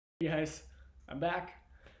Hey guys, I'm back,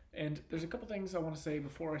 and there's a couple things I want to say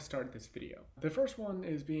before I start this video. The first one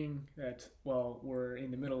is being that, well, we're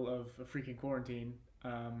in the middle of a freaking quarantine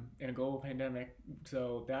in a global pandemic,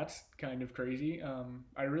 so that's kind of crazy.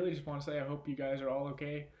 I really just want to say I hope you guys are all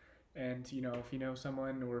okay, and if you know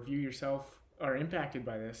someone or if you yourself are impacted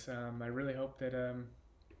by this, I really hope that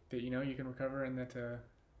you can recover and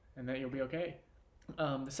that you'll be okay.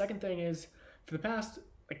 The second thing is, for the past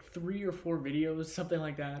like 3 or 4 videos, something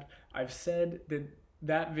like that, I've said that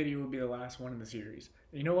that video will be the last one in the series.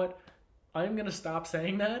 And you know what? I'm gonna stop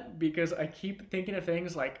saying that because I keep thinking of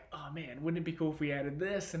things like, oh man, wouldn't it be cool if we added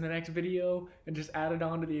this in the next video and just added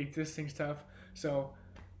on to the existing stuff? So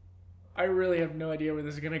I really have no idea where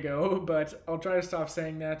this is gonna go, but I'll try to stop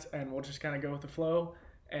saying that and we'll just kind of go with the flow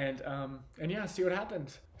and yeah, see what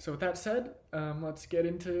happens. So with that said, let's get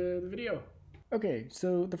into the video. Okay,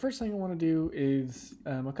 so the first thing I want to do is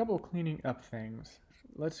a couple of cleaning up things.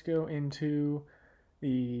 Let's go into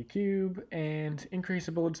the cube and increase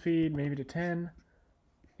the bullet speed maybe to 10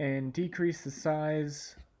 and decrease the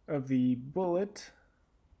size of the bullet.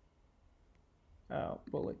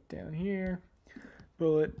 Bullet down here.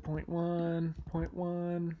 Bullet 0.1,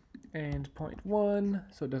 0.1, and 0.1,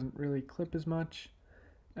 so it doesn't really clip as much.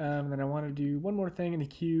 Then I want to do one more thing in the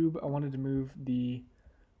cube. I wanted to move the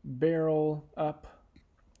barrel up.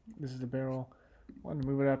 This is the barrel. I want to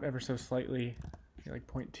move it up ever so slightly, like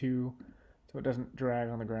 0.2, so it doesn't drag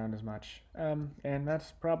on the ground as much. And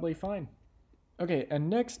that's probably fine. Okay, and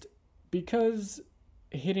next, because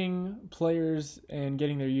hitting players and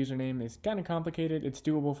getting their username is kind of complicated, it's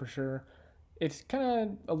doable for sure. It's kind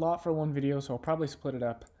of a lot for one video, so I'll probably split it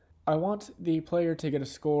up. I want the player to get a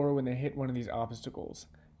score when they hit one of these obstacles.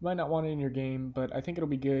 You might not want it in your game, but I think it'll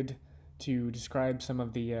be good to describe some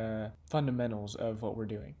of the fundamentals of what we're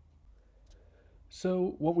doing.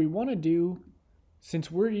 So what we want to do,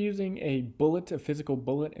 since we're using a bullet, a physical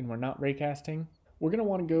bullet, and we're not raycasting, we're going to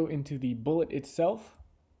want to go into the bullet itself,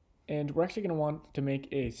 and we're actually going to want to make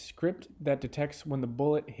a script that detects when the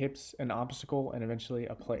bullet hits an obstacle and eventually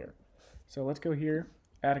a player. So let's go here,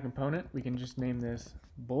 add a component. We can just name this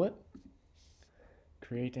bullet,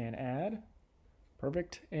 create and add.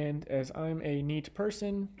 Perfect. And as I'm a neat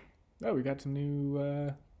person, oh, we got some new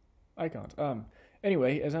icons.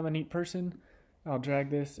 Anyway, as I'm a neat person, I'll drag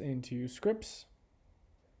this into scripts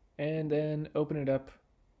and then open it up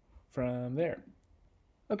from there.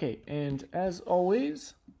 Okay, and as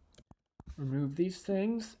always, remove these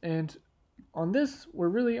things. And on this, we're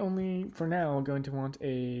really only, for now, going to want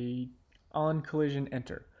a on collision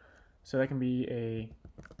enter. So that can be a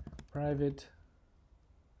private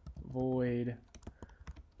void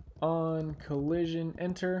on collision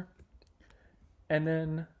enter. And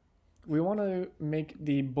then we want to make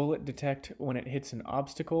the bullet detect when it hits an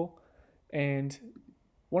obstacle. And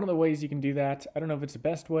one of the ways you can do that, I don't know if it's the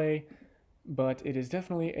best way, but it is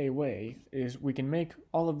definitely a way, is we can make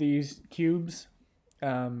all of these cubes,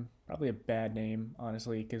 probably a bad name,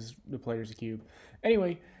 honestly, because the player's a cube.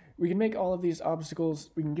 Anyway, we can make all of these obstacles,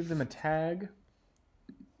 we can give them a tag.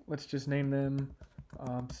 Let's just name them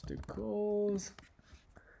obstacles.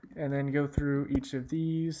 And then go through each of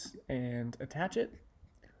these and attach it.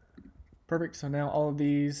 Perfect, so now all of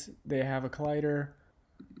these, they have a collider.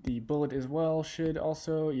 The bullet as well should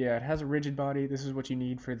also, yeah, it has a rigid body. This is what you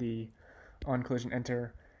need for the on collision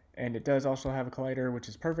enter. And it does also have a collider, which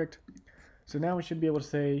is perfect. So now we should be able to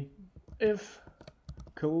say if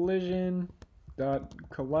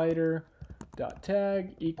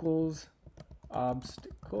collision.collider.tag equals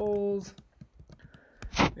obstacles.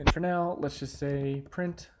 And for now, let's just say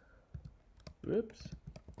print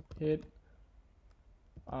hit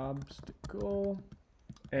obstacle,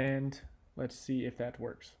 and let's see if that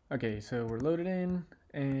works. Okay, so we're loaded in,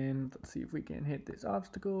 and let's see if we can hit this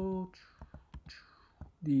obstacle.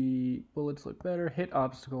 The bullets look better. Hit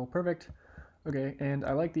obstacle, perfect. Okay, and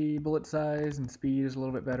I like the bullet size and speed is a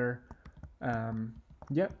little bit better.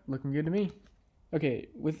 Yep, looking good to me. Okay,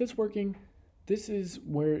 with this working, this is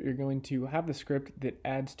where you're going to have the script that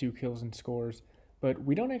adds to kills and scores, but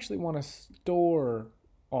we don't actually want to store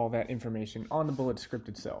all that information on the bullet script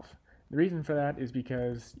itself. The reason for that is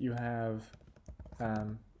because you have,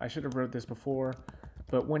 I should have wrote this before,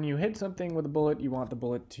 but when you hit something with a bullet, you want the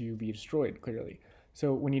bullet to be destroyed, clearly.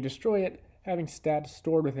 So when you destroy it, having stats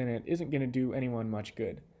stored within it isn't going to do anyone much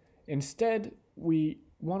good. Instead, we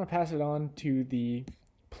want to pass it on to the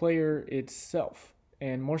player itself,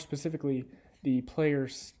 and more specifically, the player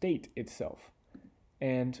state itself.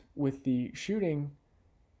 And with the shooting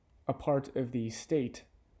a part of the state,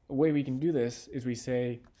 a way we can do this is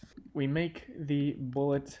we make the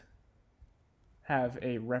bullet have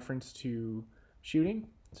a reference to shooting.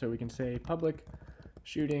 So we can say public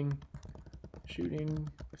shooting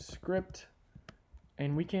script,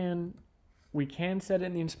 and we can set it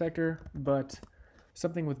in the inspector, but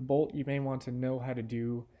something with bolt you may want to know how to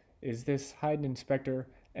do is this hide in inspector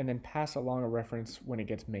and then pass along a reference when it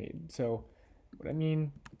gets made. So what I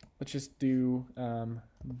mean, let's just do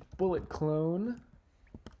bullet clone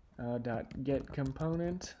dot get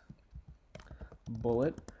component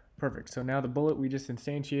bullet. Perfect. So now the bullet we just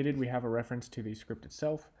instantiated, we have a reference to the script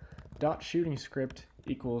itself. Dot shooting script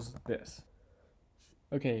equals this.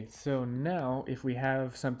 Okay, so now if we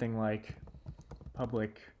have something like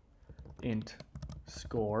public int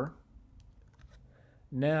score,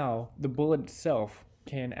 now the bullet itself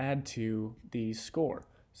can add to the score.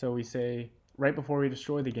 So we say right before we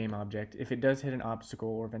destroy the game object, if it does hit an obstacle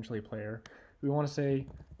or eventually a player, we want to say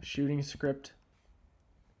shooting script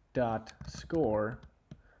dot score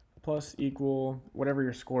plus equal whatever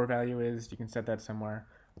your score value is. You can set that somewhere.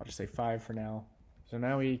 I'll just say 5 for now. So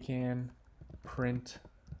now we can print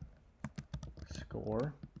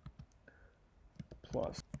score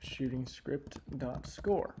plus shooting script dot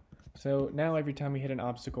score. So now every time we hit an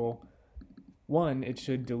obstacle, 1, it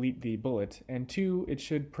should delete the bullet, and 2, it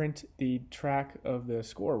should print the track of the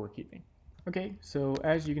score we're keeping. Okay, so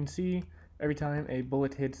as you can see, every time a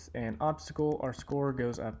bullet hits an obstacle, our score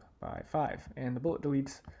goes up by 5, and the bullet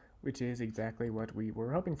deletes, which is exactly what we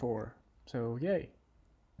were hoping for. So yay.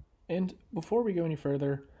 And before we go any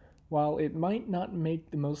further, while it might not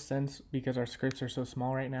make the most sense because our scripts are so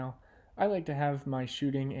small right now, I like to have my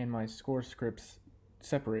shooting and my score scripts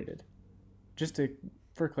separated, just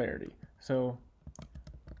for clarity. So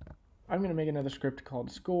I'm going to make another script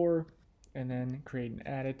called score, and then create and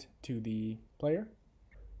add it to the player.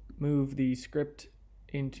 Move the script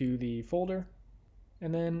into the folder,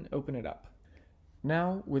 and then open it up.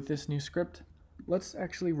 Now with this new script, let's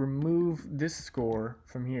actually remove this score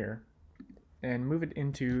from here and move it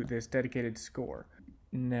into this dedicated score.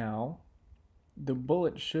 Now the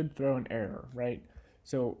bullet should throw an error, right?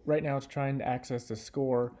 So right now it's trying to access the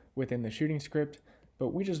score within the shooting script,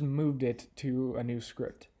 but we just moved it to a new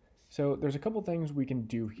script. So there's a couple things we can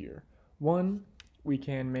do here. One, we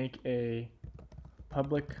can make a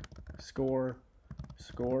public score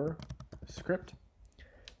script.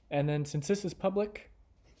 And then since this is public,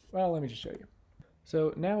 well, let me just show you.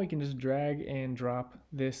 So now we can just drag and drop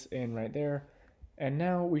this in right there. And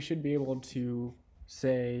now we should be able to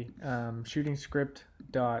say shooting script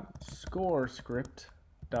dot score script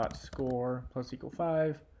dot score plus equal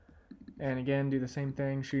 5. And again, do the same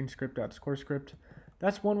thing, shooting script dot score script.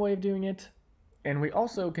 That's one way of doing it. And we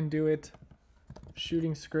also can do it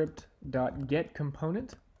shooting script dot get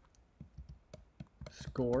component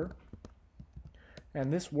score.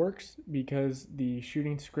 And this works because the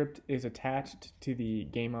shooting script is attached to the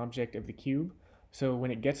game object of the cube. So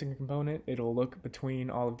when it gets a component, it'll look between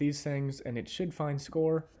all of these things and it should find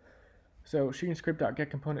score. So shooting script dot get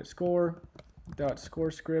component score dot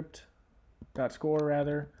score script dot score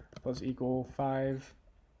rather plus equal 5.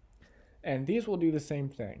 And these will do the same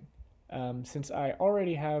thing. Since I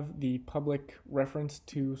already have the public reference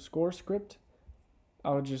to score script,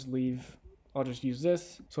 I'll just use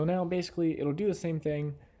this. So now basically it'll do the same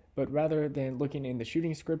thing, but rather than looking in the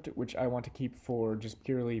shooting script, which I want to keep for just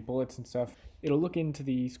purely bullets and stuff, it'll look into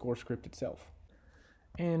the score script itself.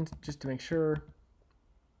 And just to make sure,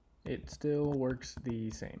 it still works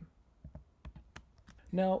the same.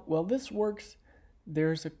 Now, while this works,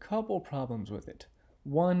 there's a couple problems with it.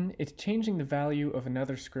 One, it's changing the value of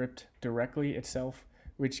another script directly itself,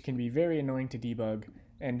 which can be very annoying to debug,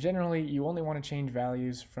 and generally you only want to change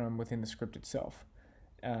values from within the script itself.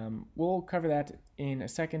 We'll cover that in a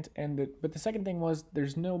second, but the second thing was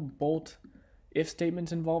there's no bolt if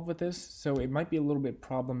statements involved with this, so it might be a little bit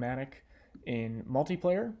problematic in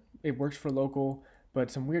multiplayer. It works for local, but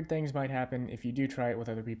some weird things might happen if you do try it with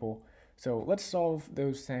other people. So let's solve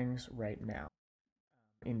those things right now.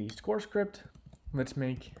 In the score script, let's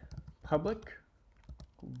make public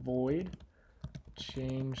void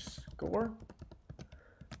change score.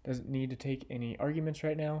 Doesn't need to take any arguments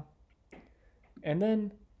right now. And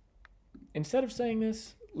then instead of saying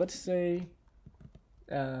this, let's say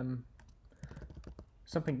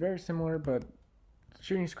something very similar, but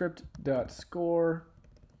shooting script dot score,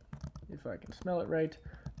 if I can smell it right,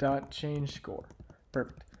 dot change score.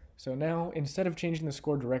 Perfect. So now instead of changing the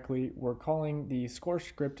score directly, we're calling the score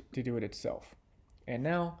script to do it itself. And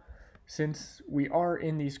now, since we are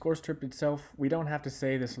in the score script itself, we don't have to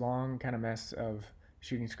say this long kind of mess of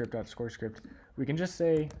shooting script dot score script. We can just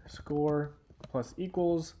say score plus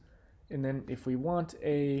equals, and then if we want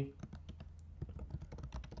a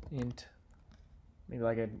int, maybe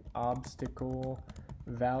like an obstacle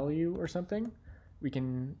value or something. We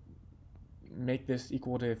can make this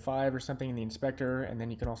equal to 5 or something in the inspector, and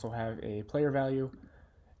then you can also have a player value.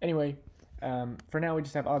 Anyway, for now we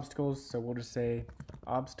just have obstacles, so we'll just say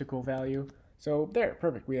obstacle value. So there,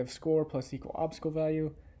 perfect. We have score plus equal obstacle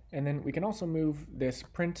value, and then we can also move this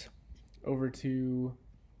print over to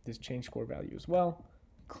this change score value as well.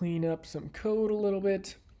 Clean up some code a little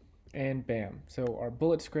bit, and bam. So our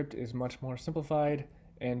bullet script is much more simplified,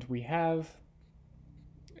 and we have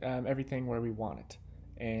everything where we want it.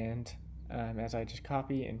 And as I just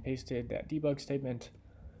copy and pasted that debug statement,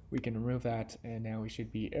 we can remove that, and now we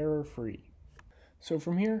should be error-free. So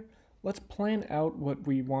from here, let's plan out what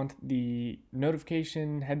we want the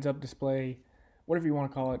notification, heads-up display, whatever you want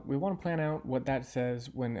to call it. We want to plan out what that says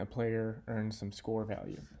when a player earns some score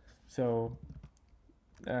value. So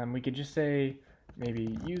we could just say maybe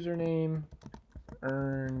username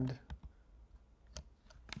earned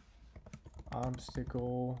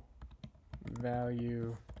obstacle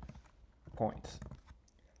value points.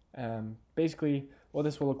 Basically, what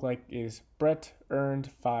this will look like is Brett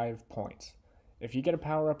earned 5 points. If you get a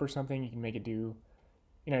power up or something, you can make it do,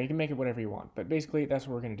 you can make it whatever you want. But basically, that's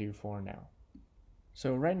what we're going to do for now.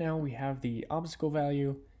 So right now we have the obstacle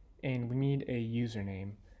value, and we need a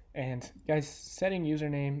username. And guys, setting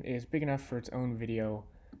username is big enough for its own video.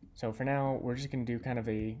 So for now, we're just going to do kind of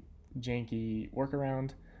a janky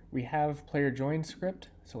workaround. We have player join script,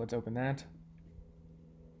 so let's open that.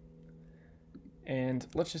 And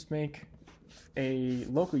let's just make a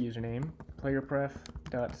local username,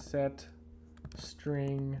 playerpref.set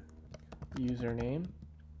string username.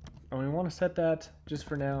 And we want to set that just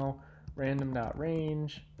for now,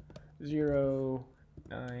 random.range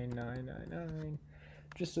 09999,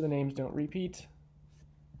 just so the names don't repeat.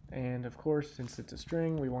 And of course, since it's a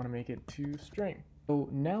string, we want to make it to string. So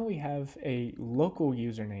now we have a local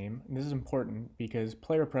username, and this is important because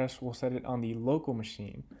PlayerPress will set it on the local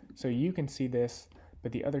machine. So you can see this,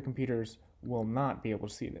 but the other computers will not be able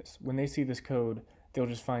to see this. When they see this code, they'll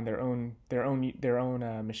just find their own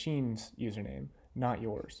machine's username, not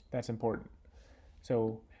yours. That's important.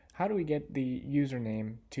 So how do we get the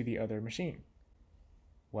username to the other machine?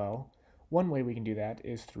 Well, one way we can do that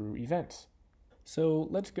is through events. So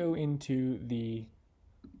let's go into the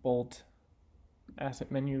Bolt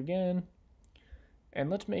asset menu again, and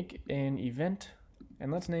let's make an event,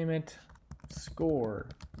 and let's name it score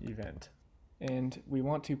event. And we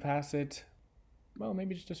want to pass it, well,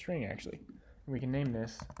 maybe just a string actually. We can name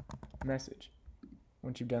this message.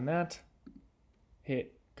 Once you've done that,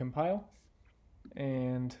 hit compile,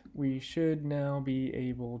 and we should now be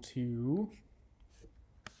able to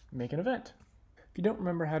make an event. If you don't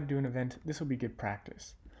remember how to do an event, this will be good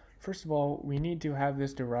practice. First of all, we need to have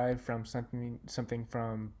this derived from something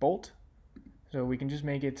from Bolt. So we can just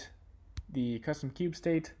make it the custom cube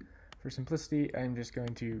state. For simplicity, I'm just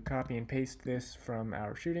going to copy and paste this from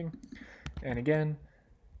our shooting. And again,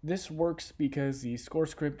 this works because the score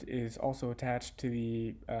script is also attached to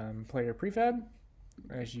the player prefab,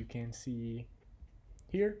 as you can see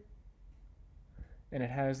here. And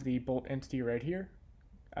it has the Bolt entity right here,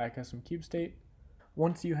 custom cube state.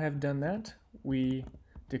 Once you have done that, we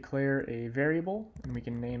declare a variable, and we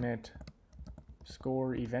can name it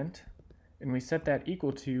score event, and we set that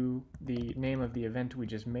equal to the name of the event we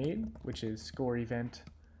just made, which is score event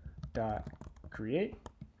dot create.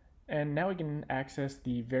 And now we can access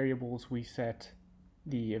the variables we set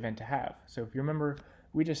the event to have. So if you remember,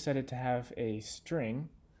 we just set it to have a string,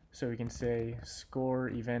 so we can say score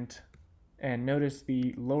event, and notice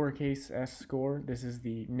the lowercase s score. This is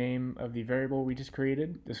the name of the variable we just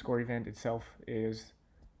created. The score event itself is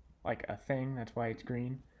like a thing, that's why it's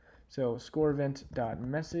green. So score event dot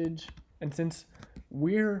message, and since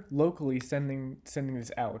we're locally sending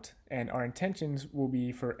this out, and our intentions will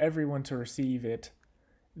be for everyone to receive it,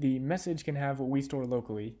 the message can have what we store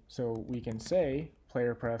locally. So we can say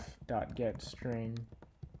playerpref.getString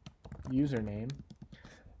username,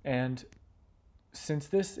 and since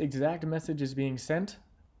this exact message is being sent,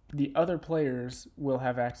 the other players will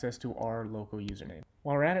have access to our local username.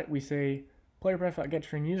 While we're at it, we say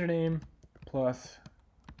playerpref.getString username plus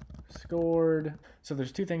scored. So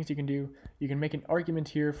there's two things you can do. You can make an argument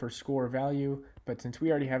here for score value, but since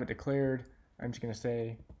we already have it declared, I'm just going to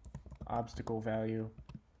say obstacle value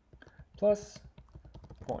plus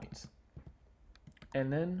points.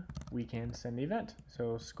 And then we can send the event.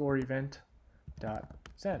 So score event dot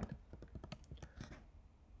send.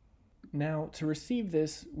 Now to receive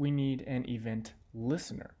this, we need an event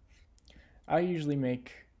listener. I usually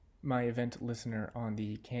make my event listener on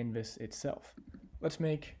the canvas itself. Let's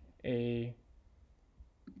make a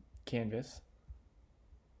canvas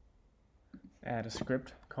add a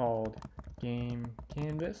script called game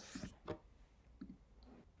canvas.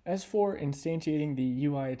 As for instantiating the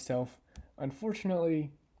UI itself,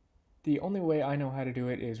 unfortunately, the only way I know how to do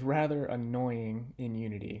it is rather annoying in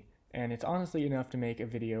Unity, and it's honestly enough to make a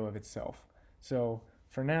video of itself. So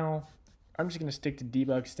for now, I'm just going to stick to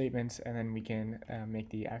debug statements, and then we can make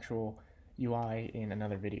the actual UI in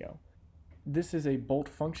another video. This is a bolt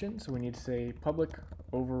function, so we need to say public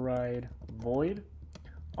override void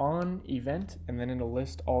on event, and then it'll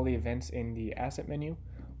list all the events in the asset menu.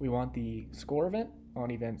 We want the score event, on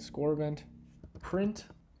event score event, print,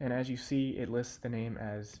 and as you see, it lists the name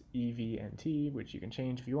as event, which you can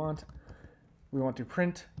change if you want. We want to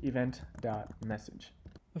print event.message.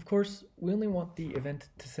 Of course, we only want the event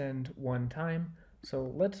to send one time,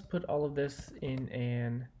 so let's put all of this in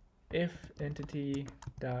an if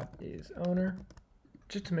entity.isOwner,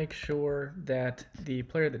 just to make sure that the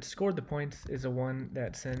player that scored the points is the one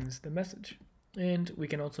that sends the message. And we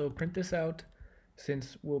can also print this out,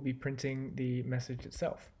 since we'll be printing the message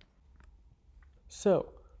itself.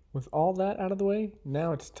 So, with all that out of the way,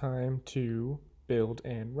 now it's time to build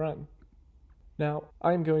and run. Now,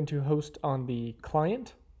 I'm going to host on the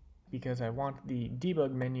client because I want the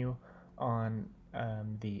debug menu on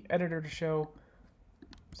the editor to show.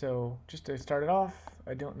 So just to start it off,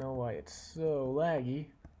 I don't know why it's so laggy.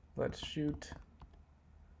 Let's shoot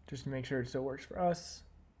just to make sure it still works for us.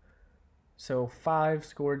 So 5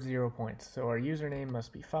 scored 0 points. So our username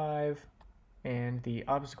must be 5, and the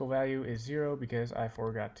obstacle value is 0 because I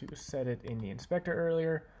forgot to set it in the inspector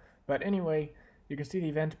earlier. But anyway, you can see the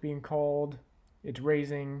event being called. It's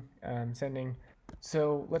raising, sending.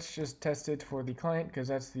 So let's just test it for the client because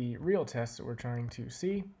that's the real test that we're trying to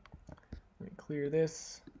see. Let me clear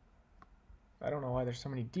this. I don't know why there's so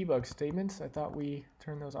many debug statements. I thought we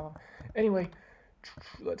turned those off. Anyway,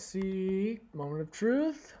 let's see. Moment of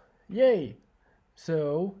truth. Yay.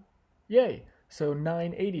 So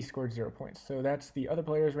 980 scored 0 points. So that's the other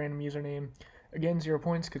player's random username. Again, 0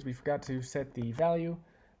 points because we forgot to set the value.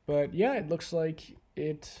 But yeah, it looks like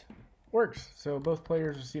it works. So both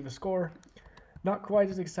players receive a score. Not quite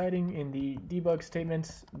as exciting in the debug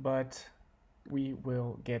statements, but we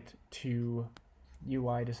will get to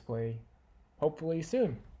UI display hopefully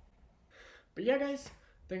soon. But yeah, guys,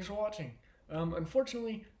 thanks for watching.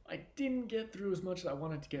 Unfortunately, I didn't get through as much as I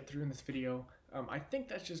wanted to get through in this video. I think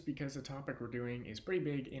that's just because the topic we're doing is pretty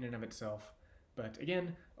big in and of itself. But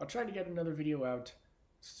again, I'll try to get another video out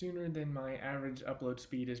sooner than my average upload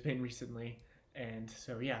speed has been recently. And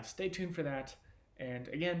so yeah, stay tuned for that. And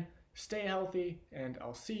again, stay healthy, and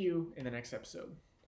I'll see you in the next episode.